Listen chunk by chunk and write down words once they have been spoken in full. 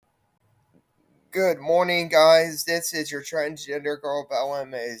Good morning, guys. This is your transgender girl, Bella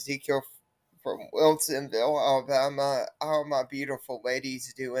Ezekiel from Wilsonville, Alabama. How are my beautiful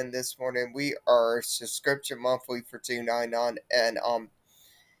ladies doing this morning? We are subscription monthly for $2.99, and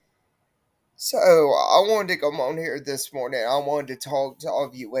so I wanted to come on here this morning. I wanted to talk to all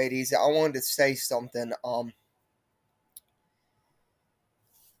of you ladies. I wanted to say something.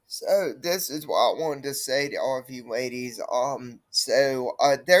 So this is what I wanted to say to all of you ladies.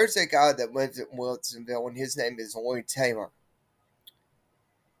 There's a guy that lives in Wilsonville, and his name is Lloyd Taylor.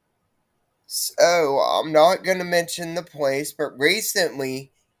 So, I'm not going to mention the place, but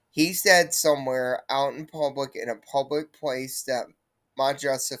recently he said somewhere out in public, in a public place, that my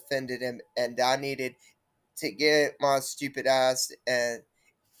dress offended him and I needed to get my stupid ass and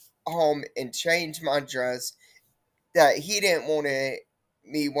home and change my dress, that he didn't want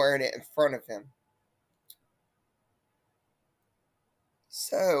me wearing it in front of him.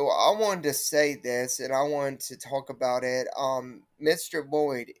 So, I wanted to say this and I wanted to talk about it. Mr.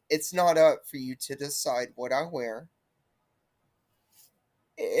 Lloyd, it's not up for you to decide what I wear.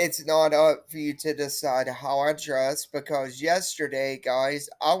 It's not up for you to decide how I dress, because yesterday, guys,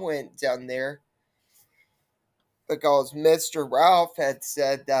 I went down there because Mr. Ralph had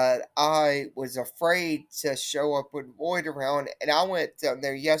said that I was afraid to show up with Lloyd around, and I went down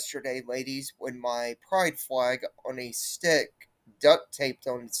there yesterday, ladies, with my pride flag on a stick, duct taped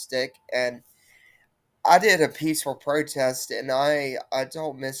on the stick, and I did a peaceful protest, and I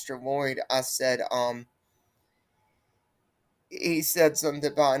told Mr. Lloyd, I said, he said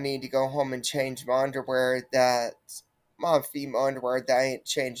something about I need to go home and change my underwear, that my female underwear that I ain't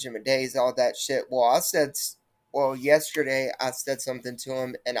changed in my days, all that shit. Well, yesterday I said something to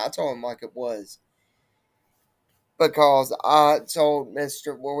him and I told him like it was. Because I told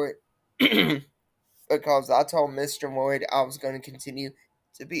Mr. Lloyd, because I told Mr. Lloyd I was going to continue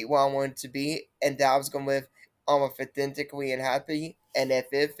to be what I wanted to be, and that I was going to live authentically and happy. And if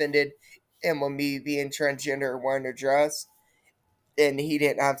it offended him with me being transgender or wearing a dress, then he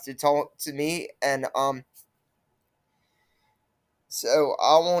didn't have to talk to me. And so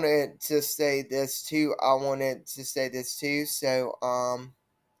I wanted to say this too. So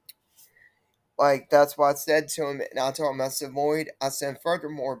like, that's what I said to him, and I told him, I said, Lloyd, I said,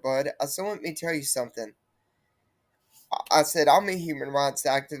 furthermore, bud, I said, let me tell you something. I said, I'm a human rights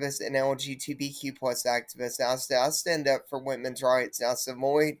activist and LGBTQ plus activist. And I said, I stand up for women's rights. And I said,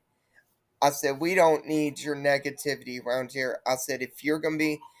 Lloyd, I said, we don't need your negativity around here. I said, if you want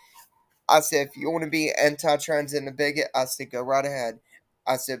to be anti-trans and a bigot, I said, go right ahead.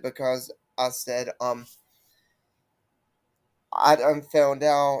 I said, because I said, I done found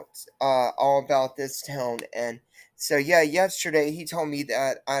out all about this town. And so, yeah, yesterday he told me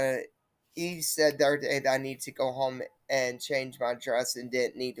that he said the other day that I need to go home and change my dress and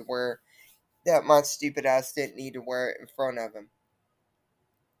didn't need to wear, that my stupid ass didn't need to wear it in front of him.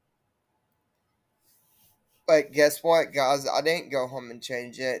 But guess what, guys? I didn't go home and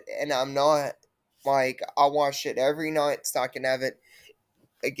change it, and I'm not, like, I wash it every night so I can have it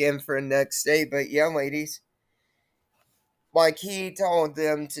again for the next day. But yeah, ladies, like, he told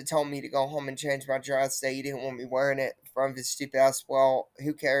them to tell me to go home and change my dress, say he didn't want me wearing it in front of his stupid ass. Well,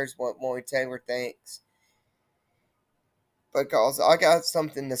 who cares what Lloyd Taylor thinks? Because I got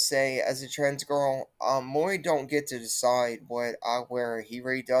something to say as a trans girl. Lloyd don't get to decide what I wear. He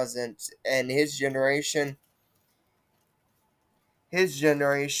really doesn't. And his generation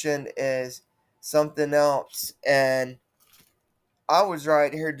is something else. And I was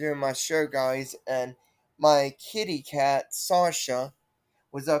right here doing my show, guys, and my kitty cat, Sasha,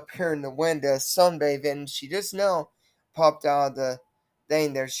 was up here in the window sunbathing, and she just now popped out of the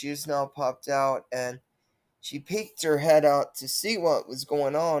thing there. She just now popped out, and she peeked her head out to see what was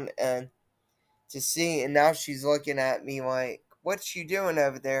going on, and now she's looking at me like, what you doing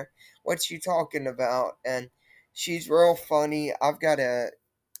over there? What you talking about? And she's real funny. I've got a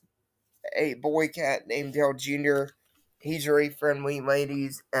boy cat named Dale Jr. He's very friendly,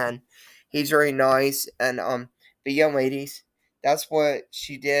 ladies, and he's very nice. And but yeah, ladies, that's what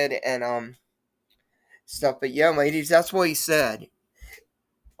she did, and stuff. But yeah, ladies, that's what he said.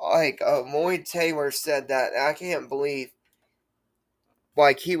 Like, Lloyd Taylor said that. I can't believe,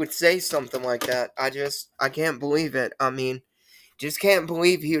 like, he would say something like that. I can't believe it. I mean, just can't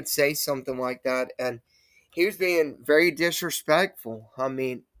believe he would say something like that. And he was being very disrespectful. I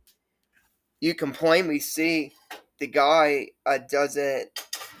mean, you can plainly see the guy doesn't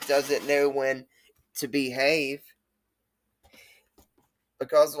know when to behave.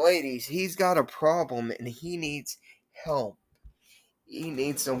 Because, ladies, he's got a problem and he needs help. He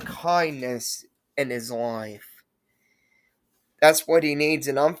needs some kindness in his life. That's what he needs,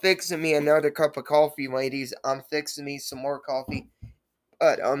 and I'm fixing me another cup of coffee, ladies. I'm fixing me some more coffee.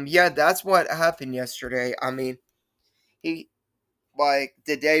 But yeah, that's what happened yesterday. I mean, he like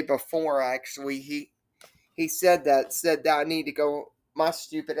the day before actually, he said that I need to go. My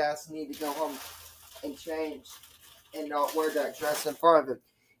stupid ass need to go home and change and not wear that dress in front of him.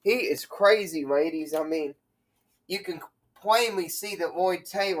 He is crazy, ladies. I mean, you can plainly see that Lloyd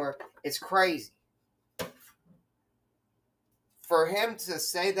Taylor is crazy. For him to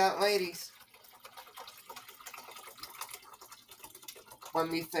say that, ladies, let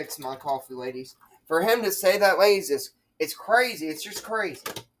me fix my coffee, ladies. For him to say that, ladies, it's crazy. It's just crazy.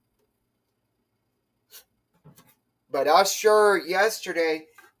 But I sure, yesterday,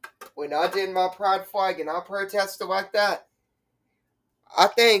 when I did my pride flag and I protested like that, I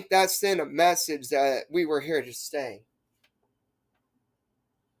think that sent a message that we were here to stay.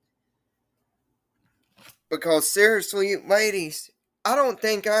 Because seriously, ladies, I don't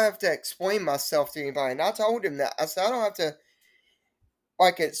think I have to explain myself to anybody. And I told him that. I said, I don't have to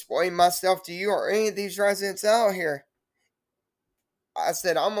explain myself to you or any of these residents out here. I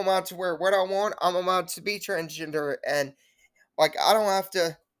said, I'm allowed to wear what I want. I'm allowed to be transgender. And I don't have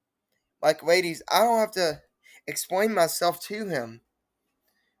to, ladies, I don't have to explain myself to him.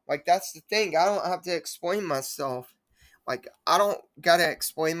 That's the thing. I don't have to explain myself. I don't gotta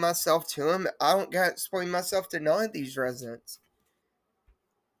explain myself to him. I don't gotta explain myself to none of these residents.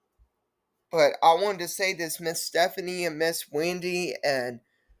 But I wanted to say this, Miss Stephanie and Miss Wendy and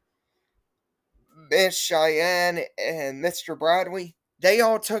Miss Cheyenne and Mr. Bradley, they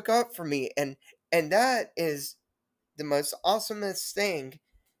all took up for me, and that is the most awesomest thing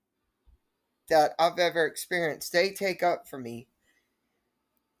that I've ever experienced. They take up for me.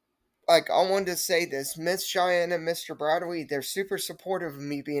 I wanted to say this, Miss Cheyenne and Mr. Bradley, they're super supportive of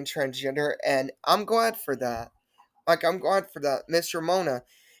me being transgender, and I'm glad for that. I'm glad for that. Miss Ramona,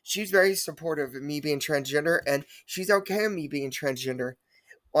 she's very supportive of me being transgender, and she's okay with me being transgender.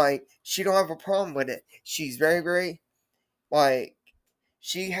 She don't have a problem with it. She's very, very, like,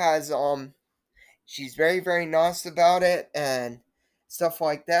 she has, she's very, very nice about it, and stuff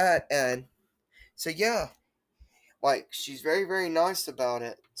like that, and so, yeah, she's very, very nice about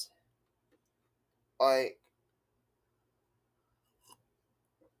it. Like,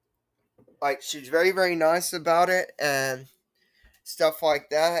 she's very, very nice about it, and stuff like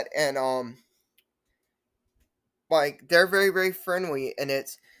that, and, they're very, very friendly, and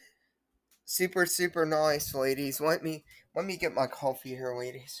it's super, super nice, ladies. Let me get my coffee here,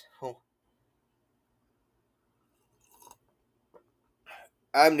 ladies. Oh.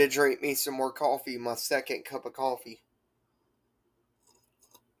 I'm to drink me some more coffee, my second cup of coffee.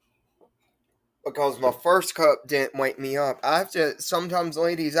 Because my first cup didn't wake me up. I have to, sometimes,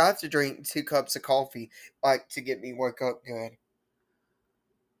 ladies, I have to drink 2 cups of coffee, to get me woke up good.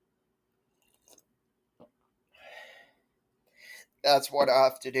 That's what I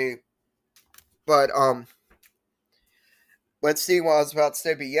have to do. But, let's see what I was about to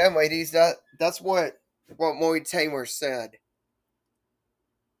say. But yeah, ladies, that's what Lloyd Taylor said.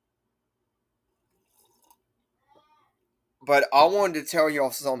 But I wanted to tell y'all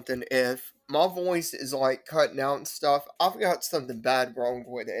something. If my voice is cutting out and stuff, I've got something bad wrong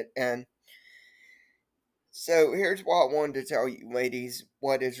with it. And so here's what I wanted to tell you, ladies,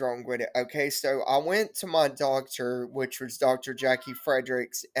 what is wrong with it. Okay, so I went to my doctor, which was Dr. Jackie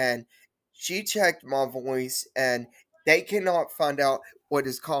Fredericks, and she checked my voice, and they cannot find out what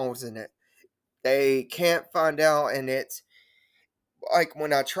is causing it. They can't find out, and it's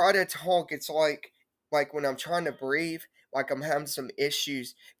when I try to talk, it's like when I'm trying to breathe, I'm having some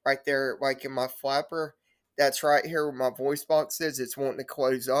issues right there, in my flapper. That's right here where my voice box is. It's wanting to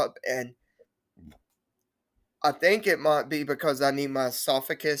close up, and I think it might be because I need my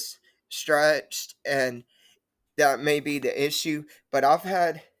esophagus stretched, and that may be the issue. But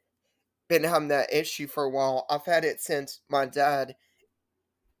been having that issue for a while. I've had it since my dad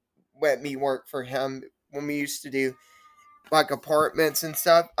let me work for him when we used to do apartments and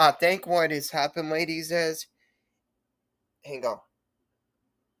stuff. I think what has happened, ladies, is hang on.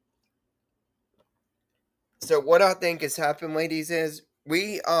 So what I think has happened, ladies, is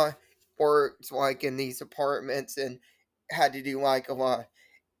we worked in these apartments and had to do a lot of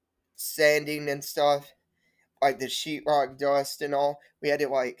sanding and stuff, the sheetrock dust and all. We had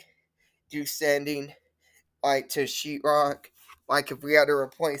to do sanding to sheetrock, if we had to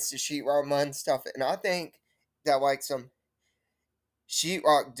replace the sheetrock mud and stuff. And I think that some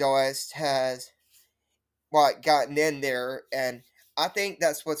sheetrock dust has gotten in there, and I think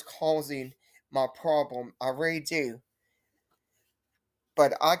that's what's causing my problem. I really do.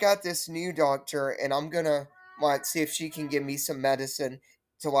 But I got this new doctor, and I'm gonna like see if she can give me some medicine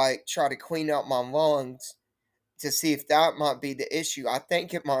to like try to clean up my lungs to see if that might be the issue. I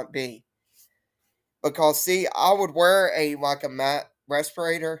think it might be because see, I would wear a like a mat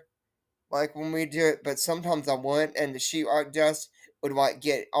respirator like when we do it, but sometimes I wouldn't, and the sheetrock dust would like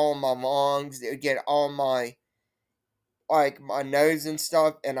get all my lungs, it would get all my like my nose and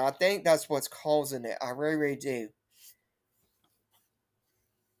stuff, and I think that's what's causing it. I really, really do.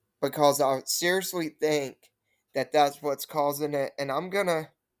 Because I seriously think that that's what's causing it, and I'm gonna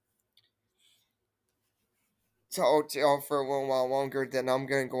talk to y'all for a little while longer, then I'm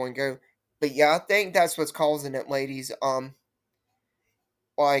gonna go and go. But yeah, I think that's what's causing it, ladies.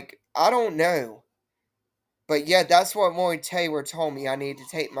 Like I don't know, but yeah, that's what Lloyd Taylor told me. I need to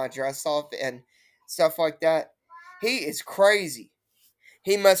take my dress off and stuff like that. He is crazy.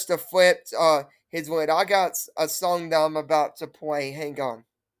 He must have flipped his lid. I got a song that I'm about to play. Hang on.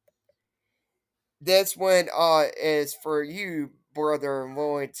 This one is for you, brother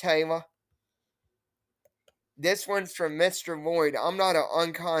Lloyd Taylor. This one's from Mr. Lloyd. I'm not an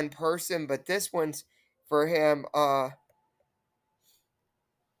unkind person, but this one's for him.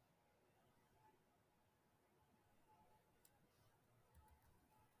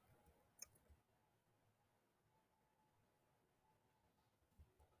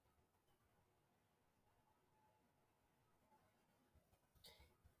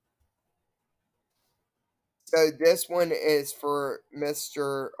 So this one is for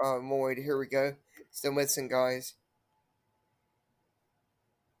Mr. Lloyd. Here we go. So listen, guys.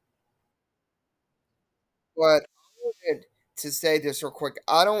 But I wanted to say this real quick.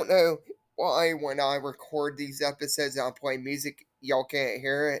 I don't know why when I record these episodes and I play music, y'all can't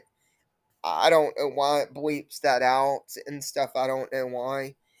hear it. I don't know why it bleeps that out and stuff. I don't know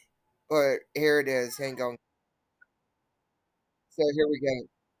why. But here it is. Hang on. So here we go.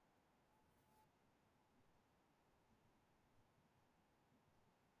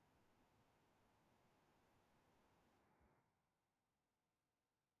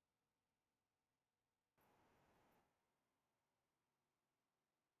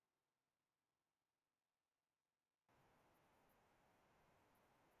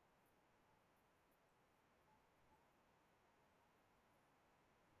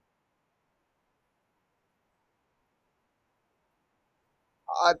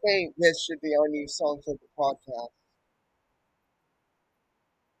 I think this should be our new song for the podcast.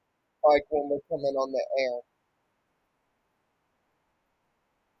 Like when we're coming on the air.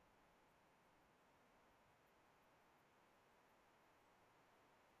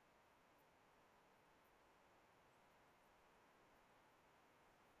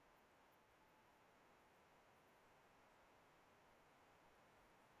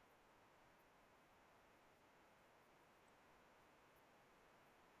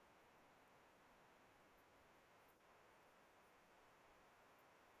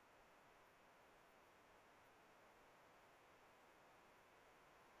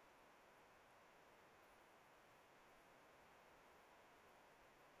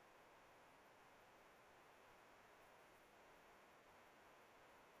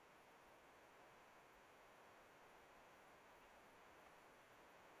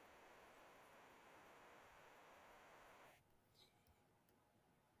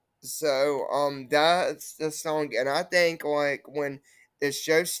 So that's the song, and I think like when the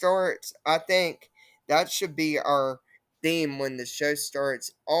show starts, I think that should be our theme when the show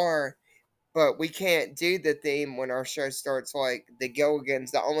starts. Or but we can't do the theme when our show starts, like the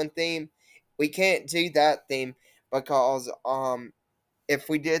Gilligan's Island theme. We can't do that theme because if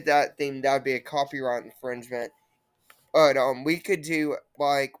we did that theme, that'd be a copyright infringement. But we could do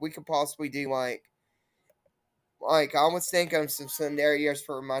like we could possibly do like I was thinking of some scenarios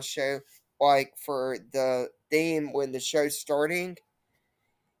for my show, like for the theme when the show's starting.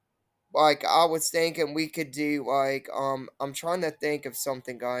 Like I was thinking we could do like I'm trying to think of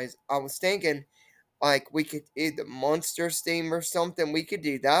something, guys. I was thinking like we could do the Monsters theme or something. We could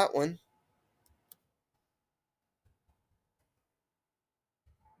do that one.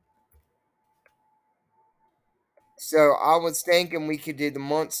 So I was thinking we could do the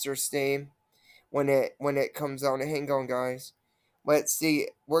Monsters theme when it comes on. Hang on, guys. Let's see.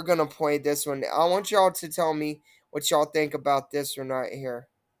 We're gonna play this one. I want y'all to tell me what y'all think about this one right here.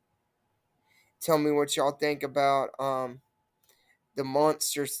 Tell me what y'all think about the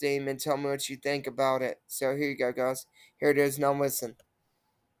Monsters theme and tell me what you think about it. So here you go, guys. Here it is. Now listen.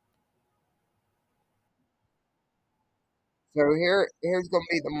 So here's gonna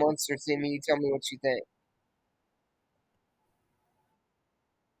be the Monsters theme, and you tell me what you think.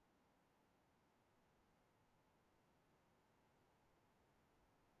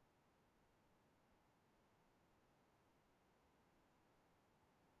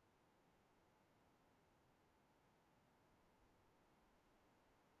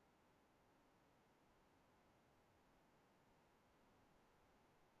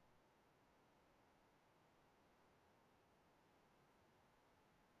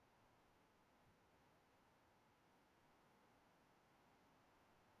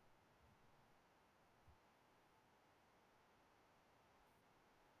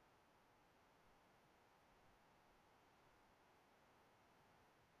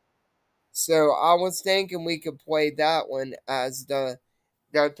 So I was thinking we could play that one as the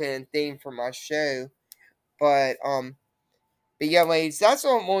opening theme for my show. But yeah, ladies, that's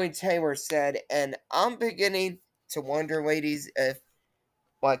what Lloyd Taylor said, and I'm beginning to wonder, ladies, if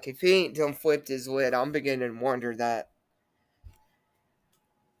he ain't done flipped his lid, I'm beginning to wonder that.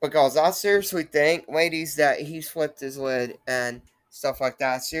 Because I seriously think, ladies, that he's flipped his lid and stuff like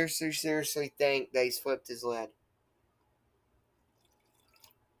that. I seriously think that he's flipped his lid.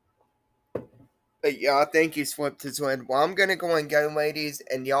 But yeah, I think he's flipped his lid. Well, I'm gonna go and go, ladies,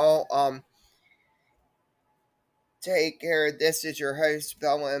 and y'all take care. This is your host,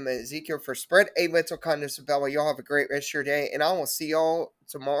 Bella and Ezekiel, for Spread a Little Kindness of Bella. Y'all have a great rest of your day, and I will see y'all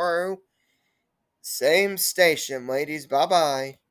tomorrow. Same station, ladies. Bye bye.